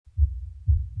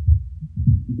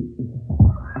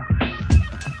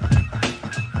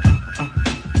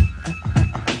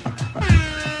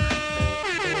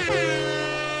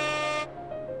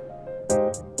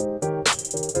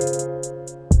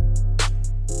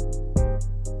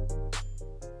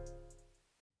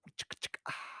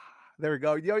There we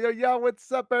go. Yo, yo, yo,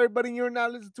 what's up, everybody? You're now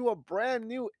listening to a brand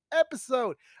new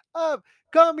episode of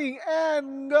Coming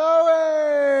and Going.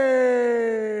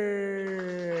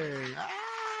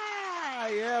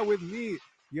 Yeah, with me,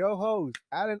 your host,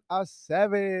 Alan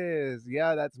Aceves.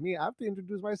 Yeah, that's me. I have to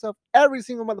introduce myself every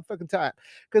single motherfucking time.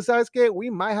 Because, Sasuke, we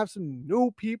might have some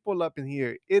new people up in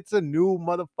here. It's a new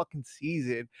motherfucking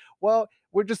season. Well,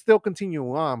 we're just still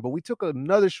continuing on, but we took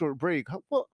another short break.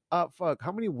 Fuck,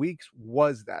 how many weeks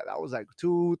was that? That was like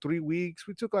 2 3 weeks.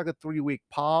 We took like a 3 week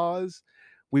pause.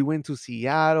 We went to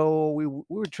Seattle. We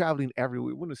were traveling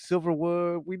everywhere. We went to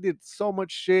Silverwood. We did so much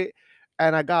shit,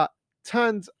 and I got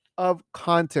tons of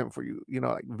content for you. You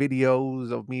know, like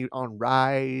videos of me on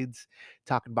rides,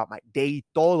 talking about my day,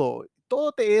 todo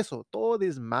eso, todo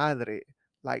desmadre.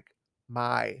 Like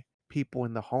my people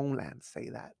in the homeland say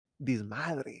that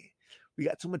desmadre. We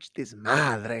got too much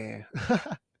desmadre.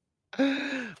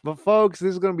 But folks,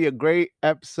 this is going to be a great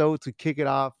episode to kick it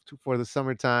off for the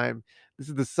summertime. This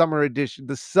is the summer edition,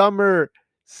 the summer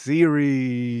series.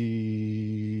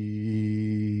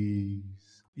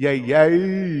 Yay,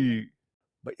 yay.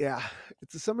 But yeah,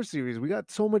 it's a summer series. We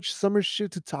got so much summer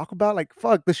shit to talk about. Like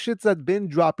fuck, the shits that been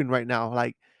dropping right now.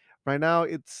 Like right now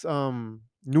it's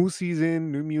new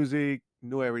season, new music,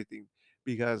 new everything.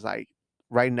 Because like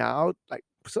right now, like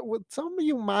so what some of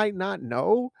you might not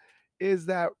know is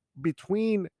that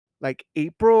between like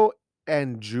April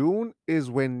and June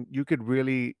is when you could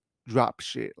really drop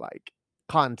shit like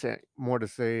content, more to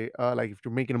say, like if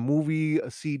you're making a movie,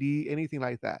 a CD, anything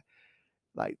like that.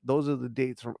 Like those are the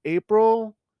dates from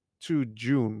April to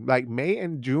June. Like May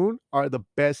and June are the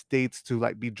best dates to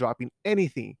like be dropping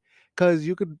anything, because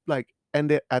you could like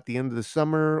end it at the end of the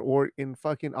summer or in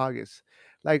fucking August.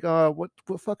 Like what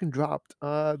fucking dropped?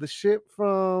 The shit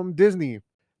from Disney.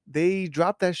 They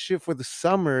dropped that shit for the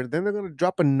summer. Then they're gonna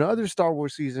drop another Star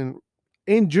Wars season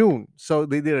in June. So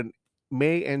they did a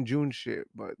May and June shit,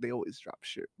 but they always drop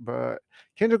shit. But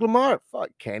Kendrick Lamar,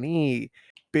 fuck Kenny,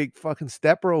 big fucking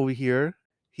stepper over here.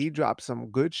 He dropped some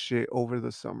good shit over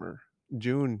the summer.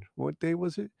 June. What day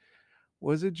was it?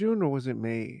 Was it June or was it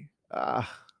May? I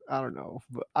don't know.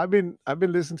 But I've been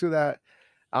listening to that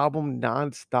album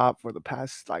nonstop for the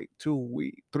past like 2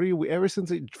 weeks, 3 weeks, ever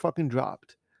since it fucking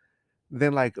dropped.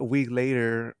 Then like a week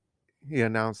later, he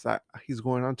announced that he's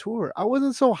going on tour. I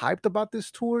wasn't so hyped about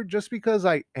this tour just because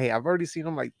like, hey, I've already seen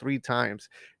him like 3 times.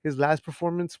 His last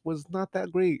performance was not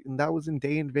that great, and that was in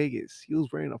Day in Vegas. He was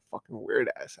wearing a fucking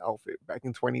weird ass outfit back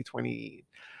in 2020,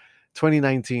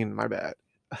 2019. My bad.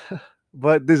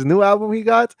 But this new album he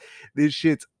got, this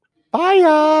shit's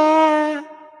fire.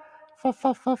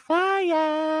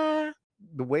 Fire.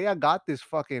 The way I got this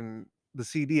fucking the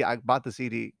CD, I bought the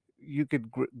CD. You could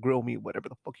grill me whatever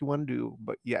the fuck you want to do,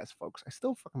 but yes, folks, I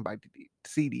still fucking buy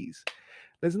CDs.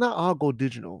 Let's not all go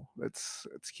digital. Let's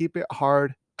keep it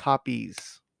hard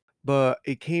copies. But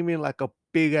it came in like a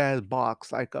big ass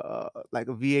box, like a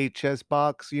VHS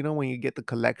box. You know when you get the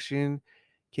collection,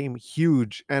 came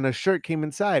huge, and a shirt came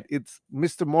inside. It's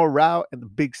Mr. Morale and the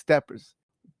Big Steppers,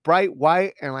 bright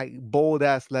white and like bold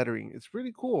ass lettering. It's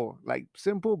really cool, like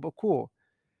simple but cool.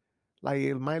 Like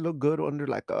it might look good under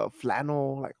like a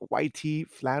flannel, like a white tee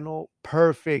flannel.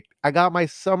 Perfect. I got my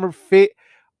summer fit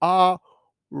already.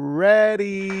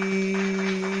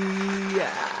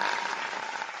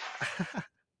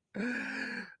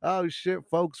 Oh shit,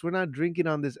 folks, we're not drinking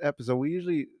on this episode. We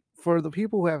usually, for the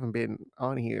people who haven't been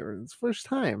on here, it's first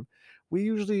time. We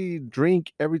usually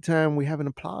drink every time we have an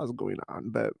applause going on,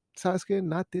 but Sasuke,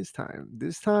 not this time.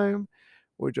 This time,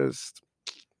 we're just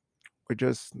we're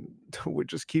just we're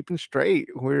just keeping straight.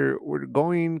 We're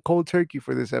going cold turkey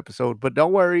for this episode, but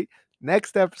don't worry.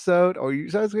 Next episode, or you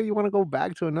Sasuke, you want to go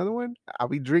back to another one? I'll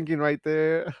be drinking right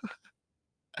there.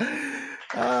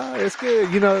 It's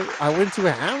good. You know, I went to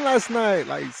a ham last night.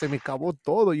 Like, se me acabó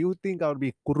todo. You would think I would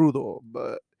be crudo,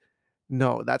 but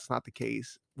no, that's not the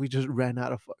case. We just ran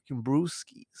out of fucking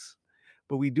brewskis.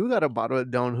 But we do got a bottle of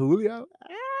Don Julio.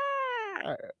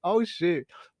 Oh shit.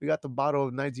 We got the bottle of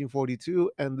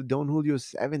 1942 and the Don Julio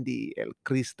 70, El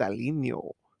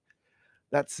Cristalino.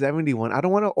 That's 71. I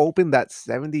don't want to open that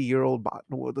 70-year-old bottle.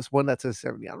 Well, this one that says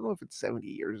 70. I don't know if it's 70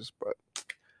 years, but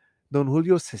Don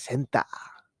Julio 60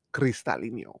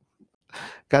 Cristalino.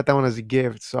 Got that one as a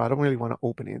gift, so I don't really want to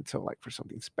open it until like for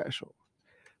something special.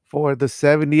 For the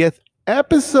 70th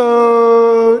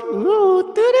episode.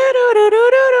 Ooh,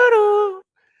 doo-doo-doo-doo-doo-doo-doo.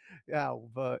 Yeah,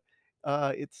 but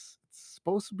it's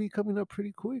supposed to be coming up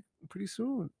pretty quick, pretty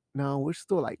soon. No, we're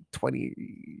still like 20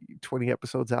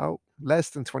 episodes out, less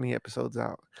than 20 episodes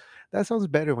out. That sounds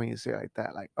better when you say it like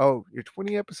that. Like, oh, you're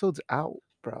 20 episodes out,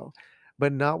 bro.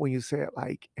 But not when you say it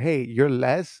like, hey, you're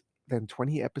less than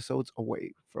 20 episodes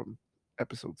away from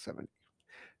episode 70.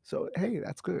 So hey,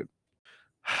 that's good.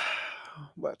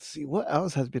 Let's see what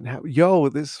else has been happening. Yo,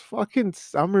 this fucking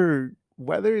summer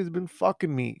weather has been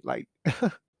fucking me. Like,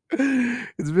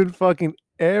 it's been fucking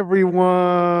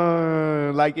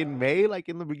everyone. Like in May, like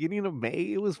in the beginning of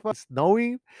May, it was fucking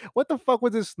snowing. What the fuck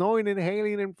was it snowing and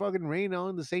hailing and fucking rain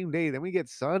on the same day? Then we get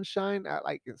sunshine at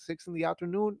like 6 in the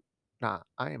afternoon. Nah,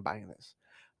 I ain't buying this.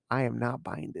 I am not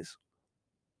buying this.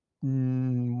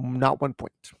 Not 1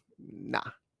 point. Nah.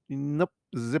 Nope.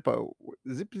 Zippo.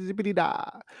 Zippity da.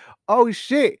 Oh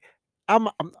shit.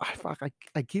 Fuck,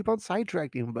 I keep on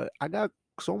sidetracking, but I got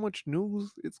so much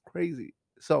news. It's crazy.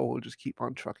 So we'll just keep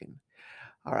on trucking.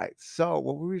 All right. So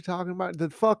what were we talking about? The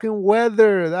fucking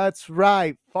weather. That's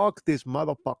right. Fuck this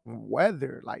motherfucking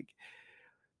weather. Like,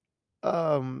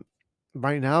 um,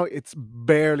 right now it's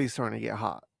barely starting to get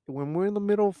hot. When we're in the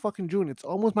middle of fucking June, it's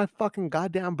almost my fucking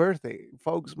goddamn birthday.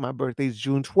 Folks, my birthday's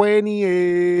June 20th.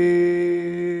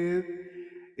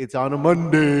 It's on a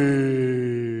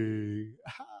Monday.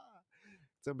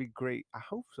 It's gonna be great. I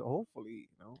hope so. Hopefully,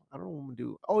 I don't know what I'm gonna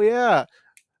do. Oh yeah,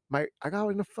 I got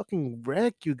in a fucking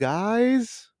wreck, you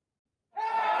guys.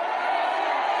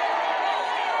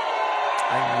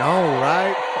 I know,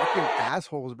 right? Fucking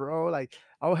assholes, bro. Like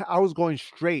I was going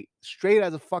straight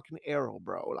as a fucking arrow,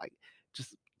 bro. Like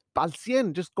just al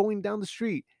cien, just going down the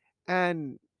street,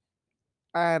 and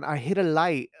I hit a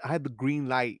light. I had the green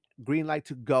light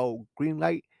to go, green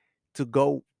light to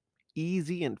go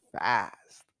easy and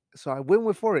fast. So I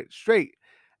went for it straight,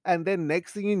 and then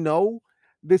next thing you know,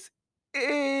 this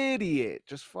idiot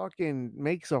just fucking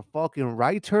makes a fucking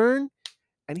right turn,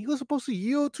 and he was supposed to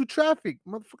yield to traffic.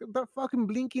 Motherfucker, that fucking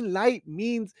blinking light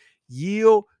means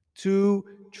yield to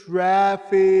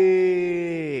traffic.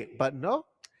 But no,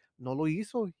 no lo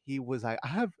hizo. He was like, I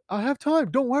have time.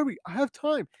 Don't worry, I have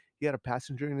time. He had a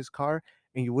passenger in his car,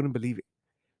 and you wouldn't believe it.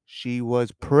 She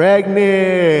was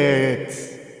pregnant.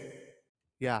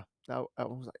 Yeah, I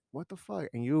was like, what the fuck?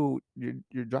 And you're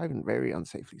driving very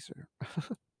unsafely, sir.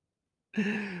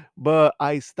 But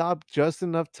I stopped just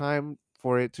enough time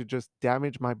for it to just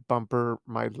damage my bumper,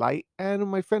 my light, and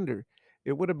my fender.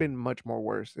 It would have been much more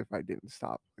worse if I didn't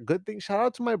stop. Good thing. Shout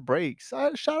out to my brakes.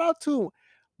 Shout out to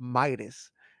Midas.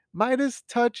 Midas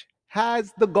Touch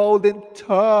has the golden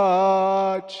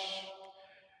touch.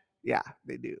 Yeah,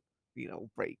 they do.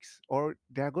 Brakes. Or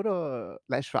did I go to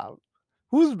Lashval?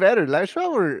 Who's better,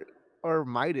 Lashval or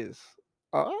Midas?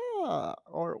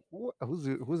 Who's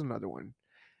another one?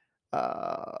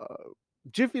 Uh,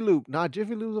 Jiffy Lube. Nah,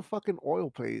 Jiffy Lube's a fucking oil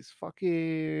place.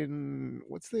 Fucking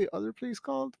what's the other place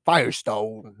called?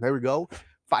 Firestone. There we go.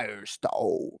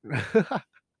 Firestone.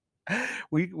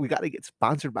 We gotta get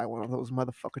sponsored by one of those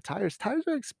motherfucker tires. Tires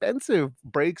are expensive.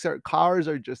 Cars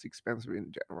are just expensive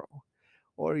in general.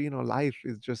 Or life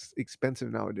is just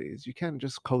expensive nowadays. You can't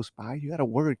just coast by. You gotta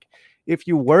work. If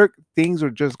you work, things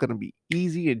are just gonna be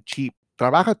easy and cheap.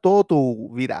 Trabaja todo tu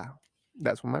vida.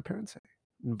 That's what my parents say.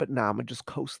 But now I'm gonna just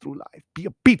coast through life. Be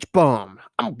a beach bum.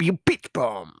 I'm gonna be a beach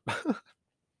bum.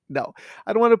 No,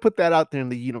 I don't want to put that out there in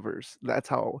the universe. That's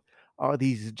how all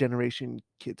these generation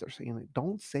kids are saying it.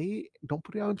 Don't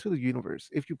put it out into the universe.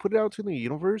 If you put it out to the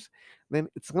universe, then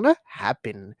it's gonna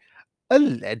happen.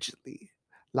 Allegedly.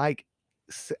 Like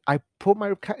I put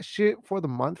my shit for the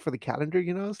month for the calendar,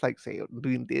 it's like say I'm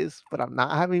doing this, but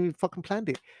I haven't even fucking planned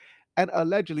it. And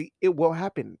allegedly it will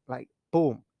happen. Like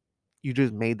boom, you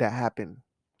just made that happen.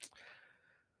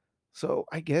 So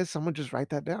I guess I'm gonna just write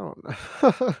that down.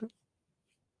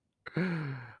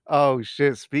 Oh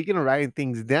shit! Speaking of writing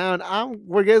things down,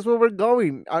 well, guess where we're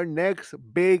going? Our next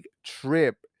big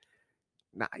trip.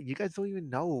 Nah, you guys don't even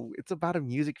know. It's about a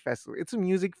music festival. It's a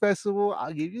music festival.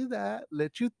 I'll give you that.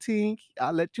 Let you think.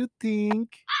 I'll let you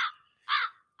think.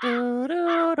 No,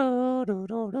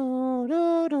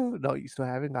 you still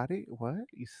haven't got it. What?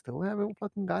 You still haven't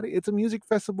fucking got it? It's a music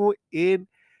festival in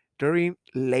during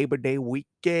Labor Day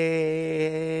weekend.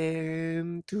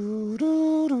 You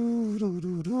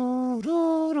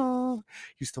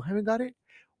still haven't got it?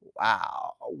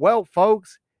 Wow. Well,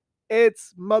 folks,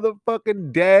 it's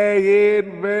motherfucking day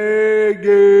in Vegas.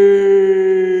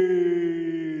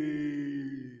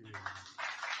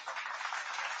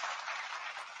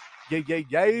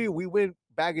 Yeah. We went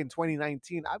back in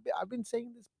 2019. I've been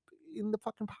saying this in the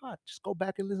fucking pod. Just go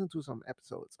back and listen to some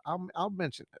episodes. I'll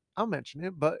mention it. I'll mention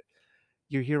it, but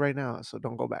you're here right now, so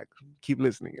don't go back. Keep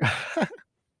listening.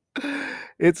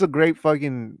 It's a great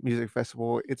fucking music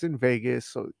festival. It's in Vegas,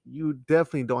 so you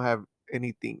definitely don't have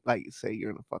anything like say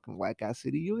you're in a fucking whack ass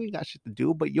city. You ain't got shit to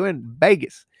do, but you're in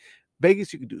Vegas.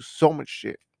 Vegas, you can do so much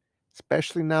shit.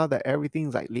 especially now that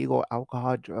everything's like legal,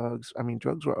 alcohol, drugs. I mean,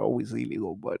 drugs were always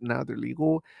illegal, but now they're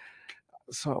legal.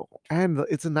 So, and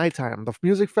it's a nighttime. The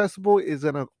music festival is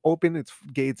gonna open its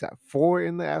gates at 4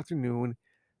 in the afternoon.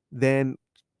 Then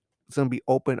it's gonna be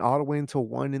open all the way until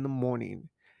 1 in the morning,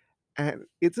 and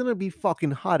it's gonna be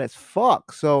fucking hot as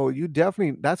fuck. So you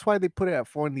definitely, that's why they put it at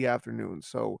 4 in the afternoon,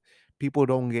 so people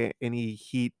don't get any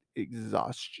heat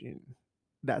exhaustion.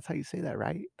 That's how you say that,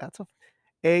 right? That's a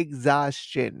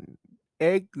exhaustion.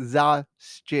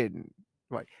 Exhaustion.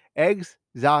 Right.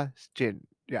 Exhaustion.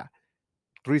 Yeah.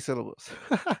 3 syllables.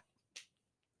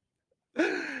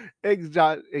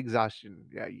 Exhaustion.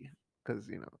 Yeah. Because,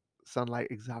 sunlight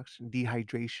exhaustion,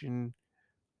 dehydration,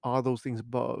 all those things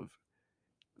above.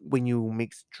 When you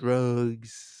mix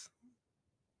drugs,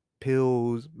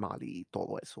 pills, Molly,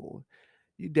 todo eso,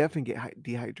 you definitely get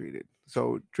dehydrated.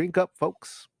 So drink up,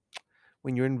 folks,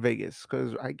 when you're in Vegas,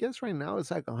 because I guess right now it's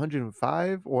like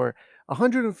 105 or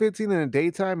 115 in the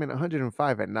daytime and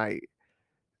 105 at night.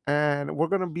 And we're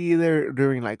gonna be there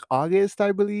during like August,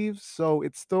 I believe. So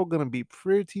it's still gonna be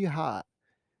pretty hot.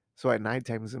 So at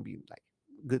nighttime it's gonna be like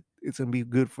good. It's gonna be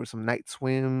good for some night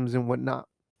swims and whatnot.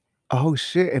 Oh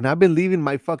shit! And I've been leaving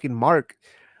my fucking mark.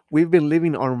 We've been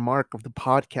leaving our mark of the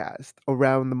podcast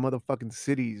around the motherfucking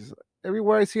cities.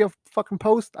 Everywhere I see a fucking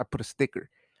post, I put a sticker.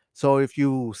 So if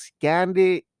you scanned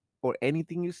it or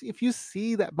anything you see, if you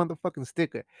see that motherfucking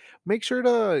sticker, make sure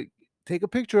to take a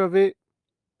picture of it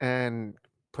and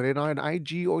put it on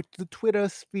IG or the Twitter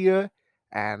sphere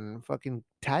and fucking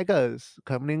tag us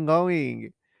coming and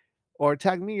going, or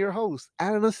tag me, your host,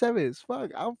 Adam Sevis.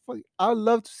 I'd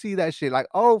love to see that shit. Like,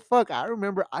 oh fuck, I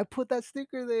remember I put that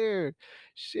sticker there.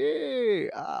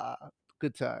 Shit,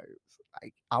 good times.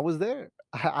 Like I was there.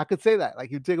 I could say that.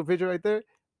 Like you take a picture right there,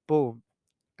 boom.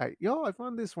 Like, yo, I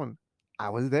found this one. I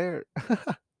was there.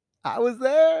 I was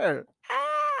there.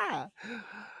 Ah,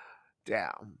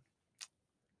 damn.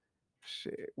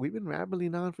 Shit, we've been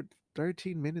rambling on for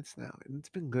 13 minutes now, and it's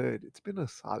been good. It's been a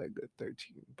solid good 13.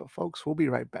 But folks, we'll be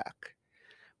right back.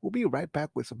 We'll be right back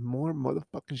with some more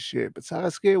motherfucking shit. But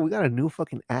Sasuke, we got a new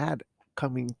fucking ad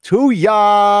coming to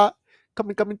ya.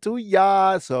 Coming to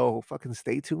ya. So fucking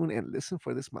stay tuned and listen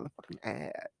for this motherfucking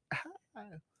ad.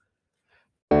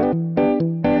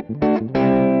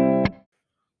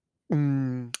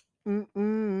 Mm, mm,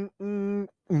 mm, mm,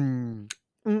 mm.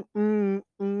 Mm, mm,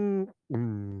 mm,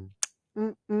 mm.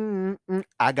 Mm, mm, mm.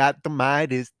 I got the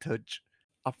Midas touch.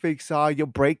 I'll fix all your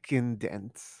breaking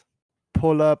dents.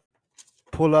 Pull up,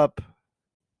 pull up,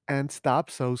 and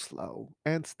stop so slow.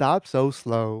 And stop so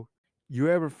slow. You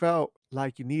ever felt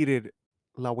like you needed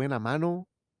La Buena Mano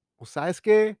or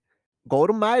Sasuke? Go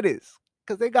to Midas,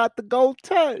 because they got the gold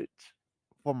touch.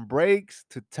 From brakes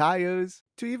to tires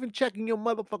to even checking your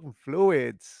motherfucking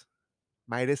fluids.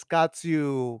 Midas got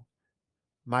you.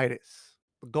 Midas,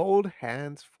 the gold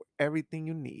hands for everything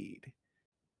you need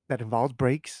that involves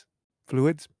brakes,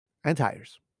 fluids, and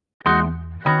tires.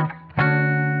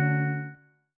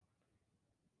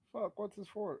 Fuck, what's this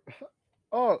for?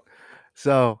 Oh,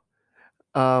 so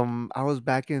I was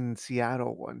back in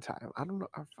Seattle one time. I don't know.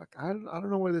 I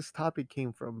don't know where this topic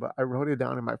came from, but I wrote it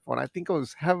down in my phone. I think I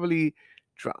was heavily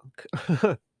drunk.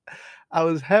 I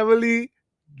was heavily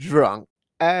drunk,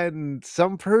 and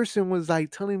some person was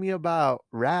like telling me about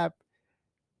rap.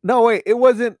 No, wait, it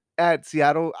wasn't at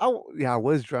Seattle. Yeah, I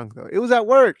was drunk though. It was at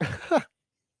work.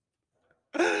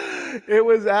 It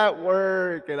was at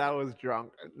work, and I was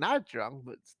drunk. Not drunk,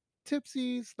 but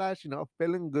tipsy slash,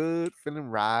 feeling good, feeling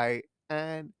right.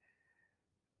 And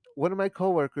one of my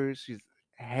coworkers, she's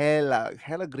hella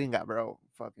gringa, bro.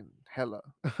 Fucking hella.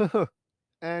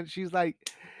 And she's like,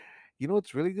 you know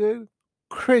what's really good?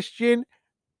 Christian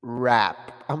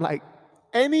rap. I'm like,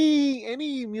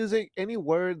 any music, any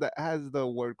word that has the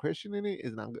word Christian in it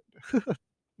is not good.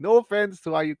 No offense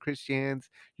to all you Christians,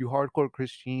 you hardcore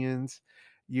Christians,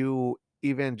 you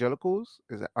evangelicals.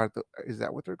 Is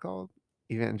that what they're called?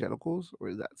 Evangelicals, or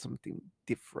is that something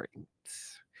different?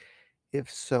 If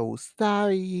so,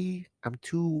 sorry. I'm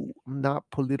not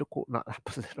political. Not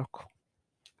political.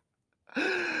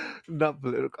 Not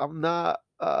political. I'm not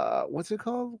what's it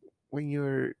called? When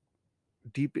you're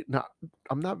not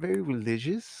I'm not very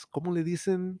religious. Como le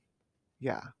dicen?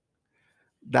 Yeah.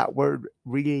 That word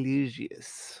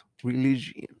religious.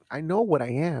 Religion. I know what I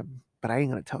am, but I ain't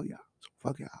gonna tell you. So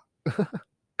fuck yeah.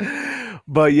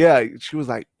 But yeah, she was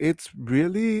like, it's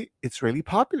really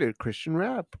popular, Christian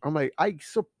rap. I'm like, I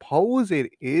suppose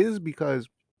it is, because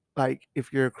like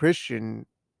if you're a Christian,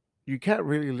 you can't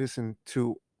really listen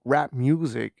to rap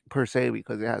music per se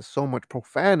because it has so much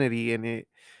profanity in it.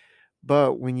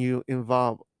 But when you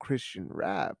involve Christian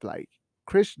rap, like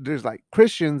There's like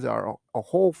Christians are a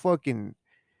whole fucking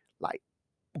like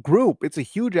group. It's a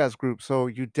huge ass group. So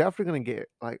you're definitely gonna get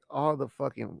like all the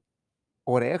fucking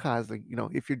orejas. Like,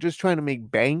 if you're just trying to make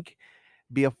bank,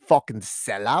 be a fucking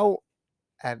sellout.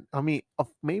 And I mean,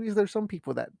 maybe there's some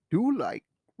people that do like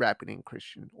rapping in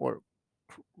Christian or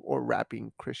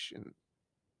rapping Christian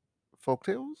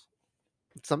folktales,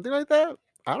 something like that.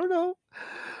 I don't know,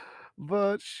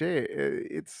 but shit,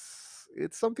 it's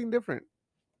something different.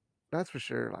 That's for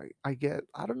sure. Like I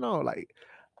don't know, like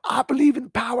I believe in the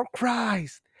power of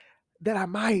Christ that I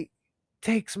might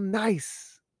take some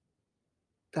nice.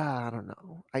 I don't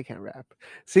know. I can't rap.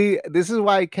 See, this is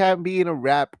why I can't be in a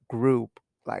rap group.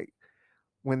 Like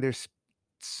when they're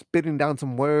spitting down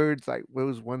some words. Like there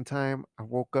was one time I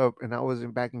woke up and I was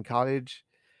back in college.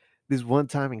 This one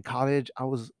time in college, I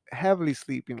was heavily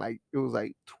sleeping. Like it was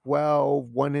like 12,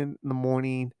 1 in the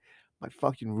morning. My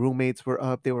fucking roommates were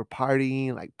up. They were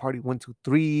partying, like party 1, 2,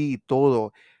 3,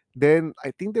 todo. Then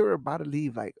I think they were about to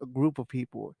leave, like a group of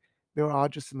people. They were all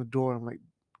just in the door. I'm like,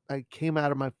 I came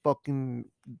out of my fucking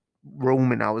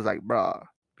room and I was like, bruh,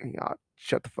 y'all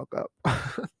shut the fuck up.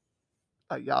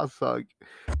 Like, y'all suck.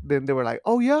 Then they were like,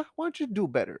 "Oh yeah, why don't you do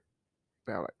better?"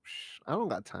 And I'm like, I don't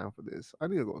got time for this. I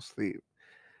need to go sleep."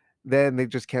 Then they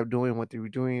just kept doing what they were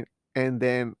doing, and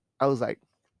then I was like,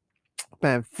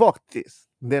 "Man, fuck this."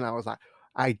 Then I was like,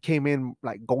 I came in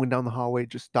like going down the hallway,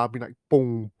 just stopping like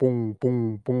boom, boom,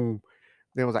 boom, boom.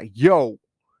 Then I was like, "Yo,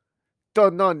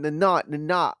 dun dun dun dun dun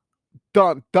dun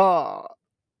dun dun,"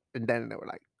 and then they were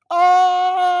like,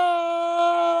 "Oh."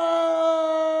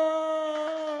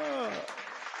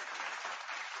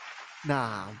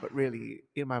 Nah, but really,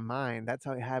 in my mind, that's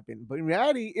how it happened. But in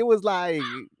reality, it was like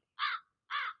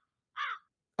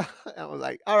I was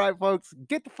like, "All right, folks,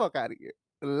 get the fuck out of here."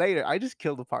 Later, I just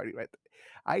killed the party right there.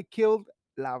 I killed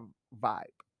la vibe,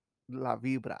 la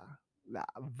vibra, la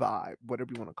vibe,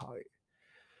 whatever you want to call it.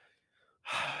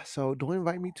 So don't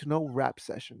invite me to no rap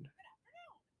session.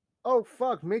 Oh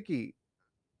fuck, Mickey,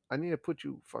 I need to put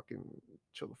you fucking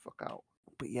chill the fuck out.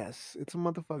 But yes, it's a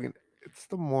motherfucking. It's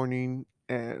the morning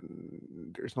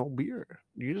and there's no beer.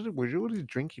 We're usually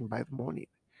drinking by the morning,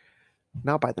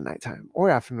 not by the nighttime or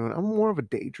afternoon. I'm more of a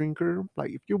day drinker. Like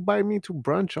if you buy me to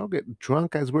brunch, I'll get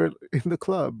drunk as we're in the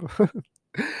club.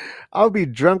 I'll be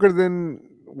drunker than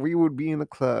we would be in the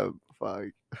club. Fuck.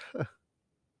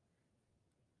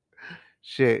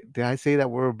 Shit. Did I say that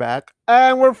we're back?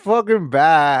 And we're fucking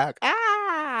back.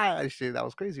 Ah shit, that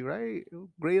was crazy, right?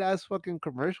 Great ass fucking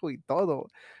commercial y todo.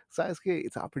 Sabes que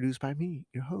it's all produced by me,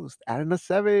 your host, Adam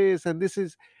Aceves, and this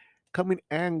is coming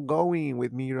and going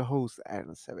with me, your host,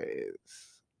 Adam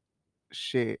Aceves.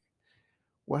 Shit.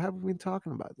 What have we been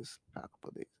talking about this past couple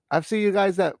of days? I've seen you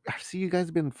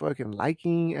guys been fucking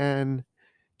liking and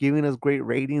giving us great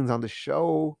ratings on the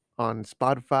show on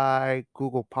Spotify,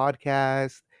 Google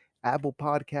Podcasts, Apple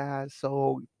Podcasts.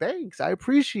 So thanks. I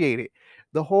appreciate it.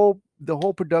 The whole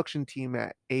production team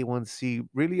at A1C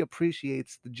really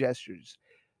appreciates the gestures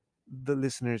the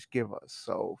listeners give us.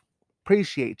 So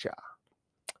appreciate y'all.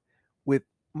 With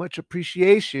much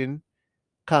appreciation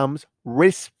comes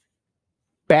respect.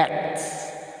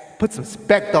 Put some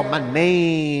respect on my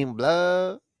name,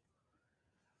 blood.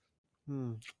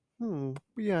 Hmm.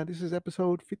 Yeah, this is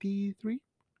episode 53.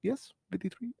 Yes,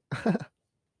 53.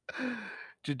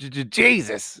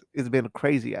 Jesus, it's been a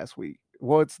crazy ass week.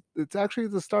 Well, it's actually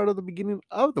the start of the beginning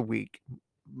of the week,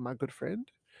 my good friend.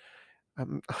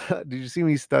 Did you see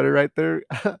me stutter right there?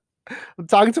 I'm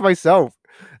talking to myself.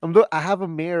 I have a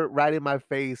mirror right in my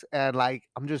face, and like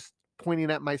I'm just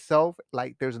pointing at myself,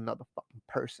 like there's another fucking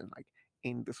person, like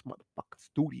in this motherfucking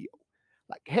studio.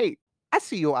 Like, hey, I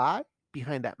see your eye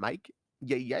behind that mic.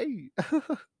 Yay, yay.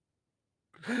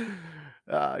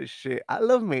 Ah, shit. I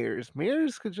love mirrors.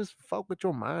 Mirrors could just fuck with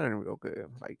your mind real good.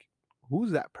 Like,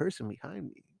 who's that person behind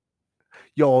me?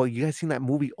 Yo, you guys seen that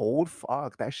movie Old?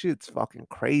 Fuck, that shit's fucking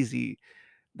crazy.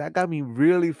 That got me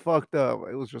really fucked up.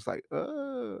 It was just like,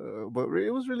 but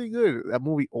it was really good. That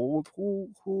movie Old.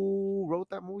 Who wrote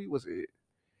that movie? Was it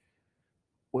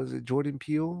Jordan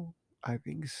Peele? I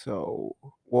think so.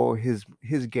 Well, his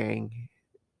gang.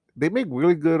 They make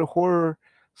really good horror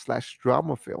slash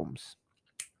drama films.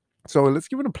 So let's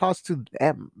give an applause to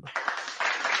them.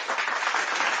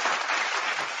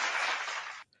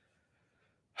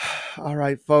 All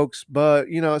right, folks. But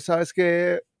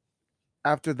Sasuke,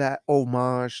 after that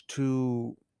homage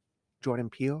to Jordan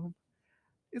Peele,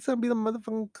 it's gonna be the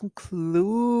motherfucking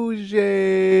conclusion.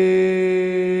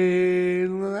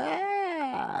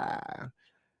 Ah.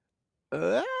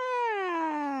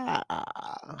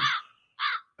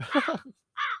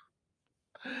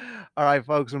 All right,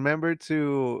 folks. Remember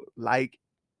to like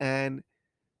and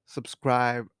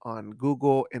subscribe on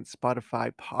Google and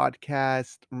Spotify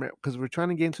podcast because we're trying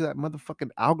to get into that motherfucking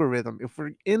algorithm. If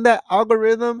we're in that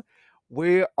algorithm,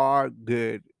 we are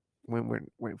good. When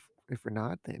if we're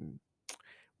not, then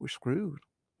we're screwed.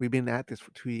 We've been at this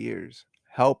for 2 years.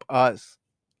 Help us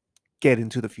get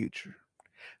into the future.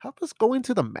 Help us go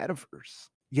into the metaverse.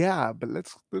 Yeah, but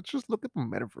let's just look at the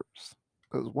metaverse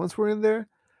because once we're in there,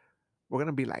 we're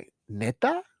gonna be like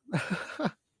neta.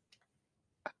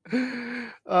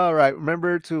 All right.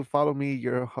 Remember to follow me,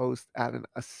 your host, Alan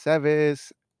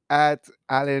Aceves, at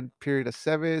Alan period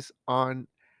Aceves on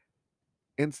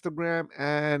Instagram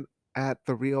and at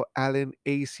the real Alan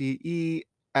ACE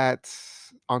at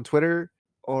on Twitter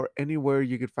or anywhere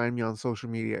you could find me on social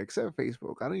media except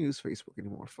Facebook. I don't use Facebook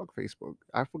anymore. Fuck Facebook.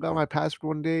 I forgot my password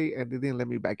one day and they didn't let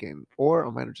me back in. Or I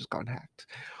might have just gotten hacked.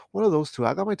 One of those two.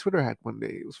 I got my Twitter hacked one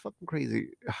day. It was fucking crazy.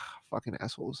 Fucking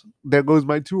assholes. There goes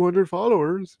my 200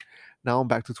 followers. Now I'm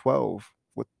back to 12.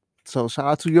 So shout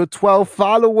out to your 12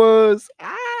 followers.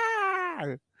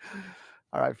 All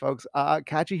right, folks.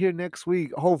 Catch you here next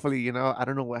week. Hopefully, I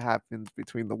don't know what happens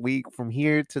between the week from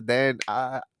here to then.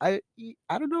 I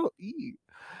don't know.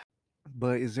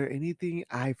 But is there anything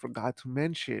I forgot to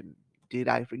mention? Did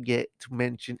I forget to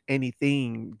mention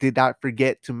anything? Did I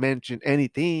forget to mention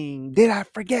anything? Did I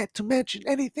forget to mention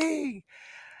anything?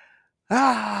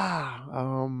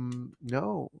 No.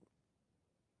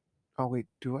 Oh wait,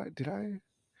 did I?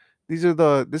 This is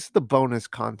the bonus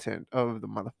content of the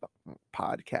motherfucking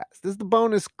podcast. This is the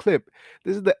bonus clip.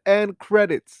 This is the end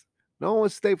credits. No one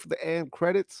stay for the end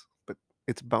credits, but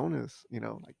it's bonus,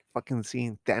 like fucking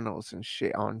seeing Thanos and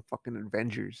shit on fucking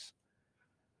Avengers.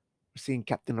 Seeing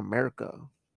Captain America.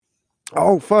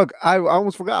 Oh fuck. I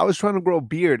almost forgot. I was trying to grow a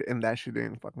beard and that shit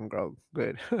didn't fucking grow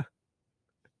good.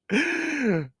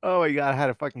 Oh my god, I had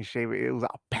to fucking shave it. It was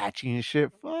all patchy and shit.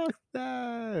 Fuck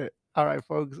that. All right,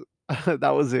 folks. That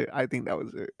was it. I think that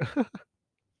was it.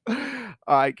 All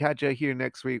right, catch you here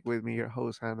next week with me, your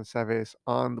host, Hannah Seves,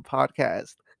 on the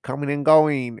podcast. Coming and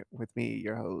going with me,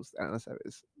 your host, Anna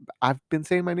Seves. I've been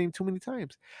saying my name too many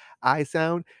times. I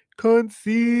sound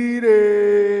conceited.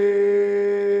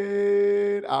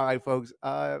 All right, folks.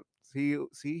 See you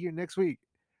here next week.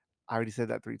 I already said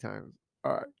that 3 times.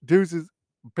 All right. Deuces.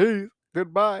 Peace.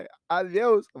 Goodbye.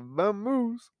 Adios.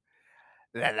 Vamos.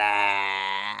 La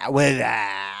la.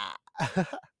 Willa.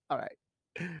 All right.